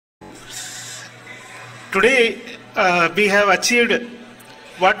Today we have achieved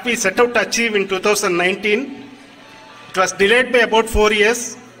what we set out to achieve in 2019. It was delayed by about 4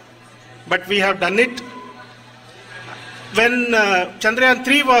 years, but we have done it. When Chandrayaan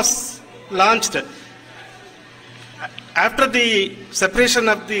 3 was launched, after the separation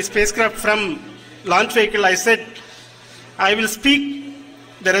of the spacecraft from launch vehicle, I said I will speak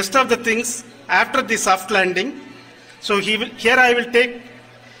the rest of the things after the soft landing. So here I will take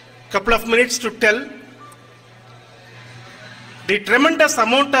a couple of minutes to tell the tremendous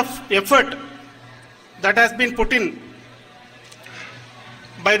amount of effort that has been put in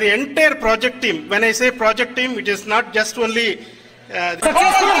by the entire project team. When I say project team, it is not just only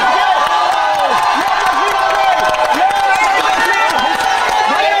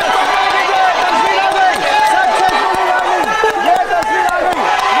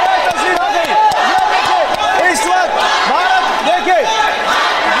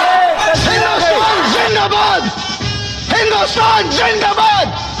Hindustan जिंदाबाद,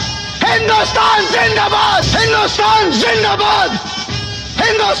 हिंदुस्तान जिंदाबाद, हिंदुस्तान जिंदाबाद,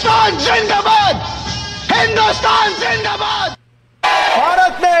 हिंदुस्तान जिंदाबाद, हिंदुस्तान जिंदाबाद।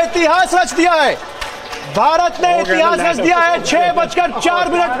 भारत ने इतिहास रच दिया है, भारत ने इतिहास रच दिया है।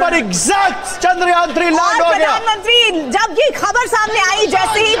 6:04 पर एग्जैक्ट चंद्रयान 3 लैंड हो गया। प्रधानमंत्री, जब ये खबर सामने आई,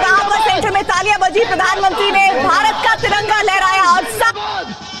 जैसे ही वहां पर सेंटर में तालियां बजी, प्रधानमंत्री ने भारत का तिरंगा लहराया और सब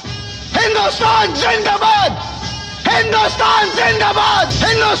हिंदुस्तान जिंदाबाद, हिंदुस्तान जिंदाबाद,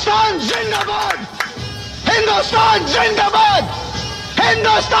 हिंदुस्तान जिंदाबाद, हिंदुस्तान जिंदाबाद,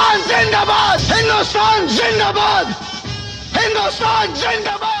 हिंदुस्तान जिंदाबाद, हिंदुस्तान जिंदाबाद, हिंदुस्तान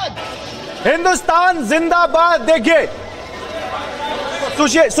जिंदाबाद, हिंदुस्तान जिंदाबाद। देखिए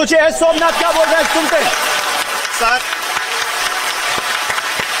सोचिए एस सोमनाथ क्या बोल रहे हैं, सुनते हैं। Sir,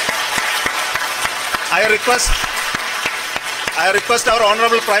 I request our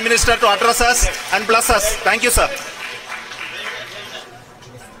Honorable Prime Minister to address us and bless us. Thank you, sir.